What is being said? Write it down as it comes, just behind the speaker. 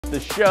the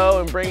show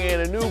and bring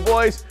in a new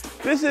voice.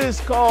 This is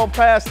called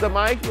Pass the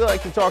Mic. We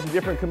like to talk to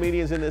different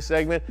comedians in this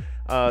segment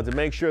to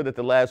make sure that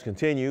the laughs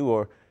continue,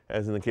 or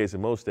as in the case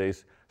of most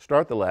days,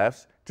 start the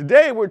laughs.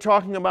 Today we're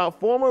talking about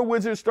former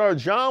Wizards star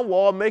John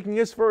Wall making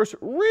his first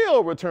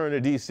real return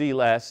to DC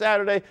last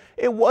Saturday.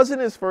 It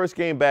wasn't his first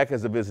game back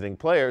as a visiting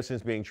player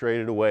since being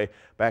traded away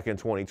back in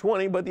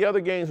 2020, but the other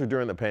games were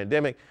during the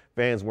pandemic.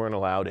 Fans weren't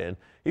allowed in.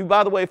 He,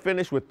 by the way,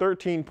 finished with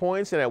 13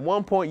 points and at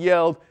one point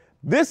yelled,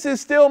 "This is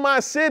still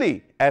my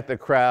city," at the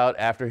crowd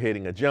after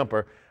hitting a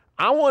jumper.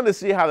 I wanted to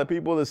see how the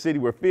people of the city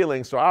were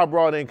feeling, so I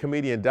brought in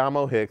comedian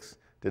Damo Hicks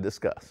to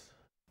discuss.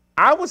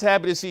 I was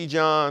happy to see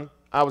John.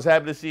 I was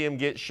happy to see him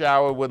get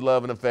showered with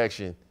love and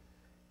affection.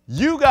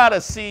 You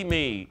gotta see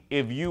me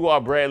if you are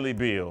Bradley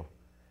Beal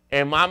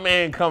and my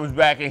man comes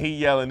back and he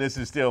yelling, "This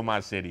is still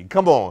my city."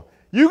 Come on.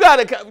 You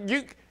gotta come.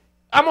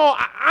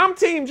 I'm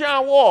Team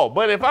John Wall,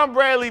 but if I'm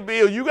Bradley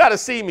Beal, you gotta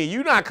see me.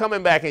 You're not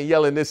coming back and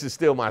yelling, "This is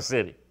still my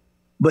city."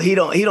 But he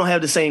don't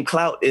have the same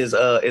clout as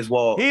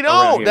Wall. He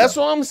don't. That's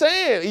what I'm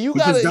saying. You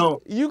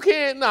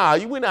can't. Nah,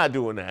 we're not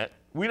doing that.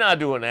 We're not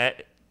doing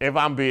that. If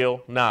I'm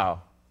Beal, nah.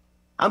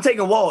 I'm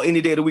taking Wall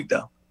any day of the week,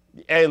 though.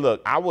 Hey,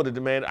 look, I would have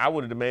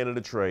demanded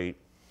a trade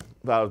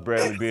if I was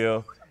Bradley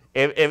Beal.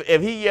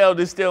 If he yelled,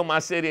 "It's still my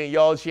city," and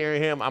y'all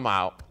cheering him, I'm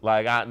out.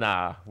 Like,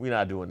 nah, we're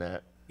not doing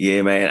that.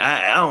 Yeah, man.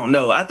 I don't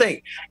know. I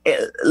think,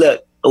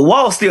 look,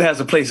 Wall still has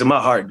a place in my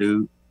heart,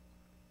 dude.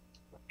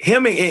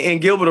 Him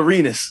and Gilbert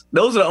Arenas,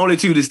 those are the only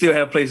two that still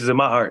have places in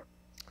my heart.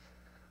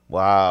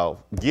 Wow.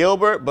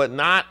 Gilbert, but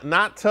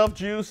not Tough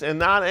Juice and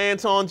not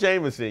Anton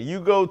Jameson. You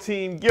go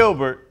Team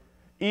Gilbert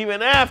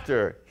even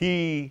after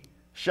he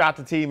shot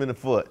the team in the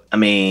foot. I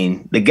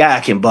mean, the guy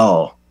can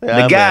ball.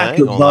 Yeah, the guy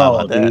can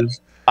ball, dude.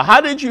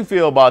 How did you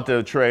feel about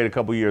the trade a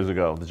couple years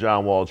ago, the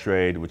John Wall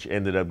trade, which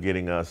ended up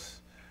getting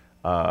us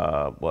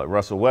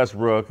Russell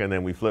Westbrook, and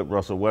then we flipped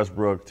Russell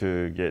Westbrook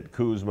to get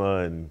Kuzma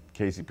and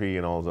KCP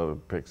and all those other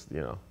picks, you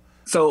know?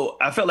 So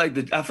I felt like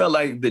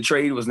the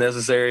trade was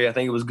necessary. I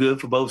think it was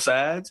good for both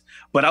sides,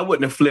 but I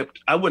wouldn't have flipped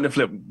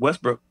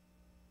Westbrook.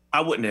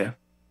 I wouldn't have.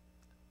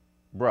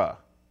 Bruh.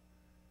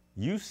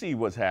 You see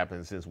what's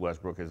happened since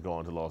Westbrook has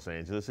gone to Los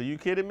Angeles. Are you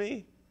kidding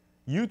me?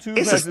 YouTube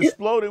has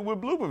exploded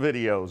with blooper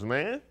videos,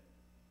 man.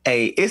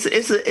 Hey, it's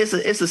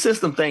a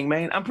system thing,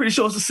 man. I'm pretty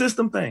sure it's a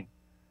system thing.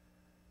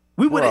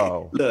 We would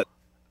have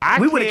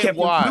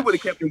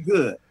kept him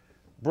good.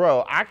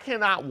 Bro, I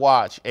cannot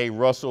watch a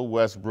Russell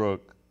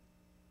Westbrook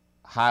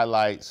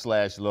highlight /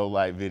 low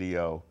light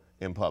video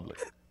in public.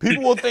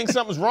 People will think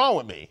something's wrong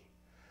with me.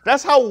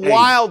 That's how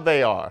wild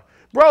they are.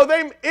 Bro,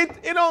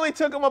 it only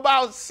took them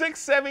about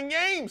 6-7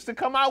 games to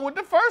come out with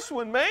the first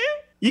one, man.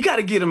 You got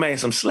to give a man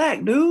some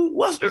slack, dude.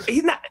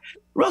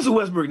 Russell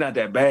Westbrook not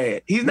that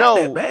bad. He's not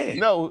that bad.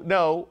 No.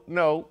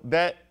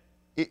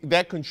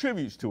 That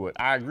contributes to it.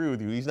 I agree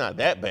with you. He's not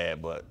that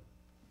bad, but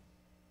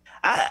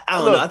I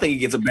don't know. I think he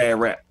gets a bad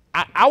rap.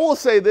 I will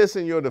say this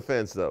in your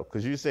defense, though,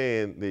 because you're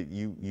saying that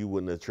you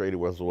wouldn't have traded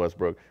Russell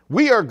Westbrook.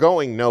 We are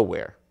going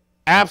nowhere.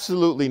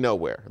 Absolutely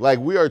nowhere. Like,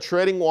 we are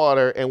treading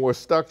water, and we're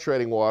stuck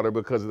treading water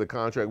because of the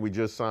contract we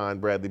just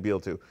signed Bradley Beal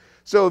to.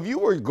 So if you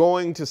were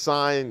going to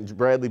sign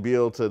Bradley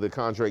Beal to the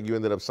contract you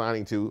ended up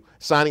signing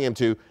him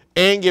to,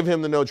 and give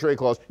him the no trade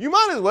clause, you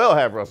might as well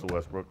have Russell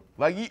Westbrook.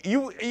 Like,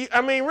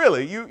 I mean,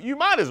 really, you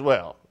might as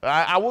well.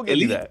 I will give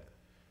you that.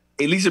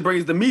 At least it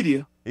brings the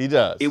media. He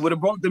does. It would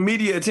have brought the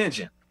media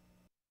attention.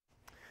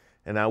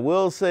 And I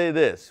will say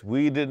this,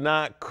 we did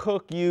not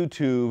cook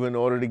YouTube in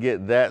order to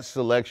get that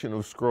selection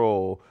of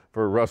scroll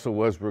for Russell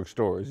Westbrook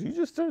stories. You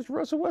just search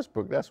Russell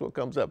Westbrook, that's what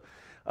comes up.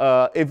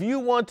 If you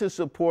want to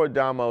support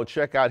Damo,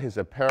 check out his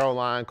apparel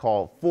line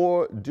called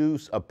 4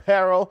 Deuce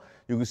Apparel.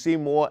 You can see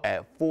more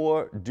at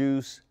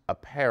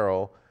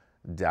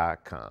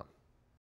 4deuceapparel.com.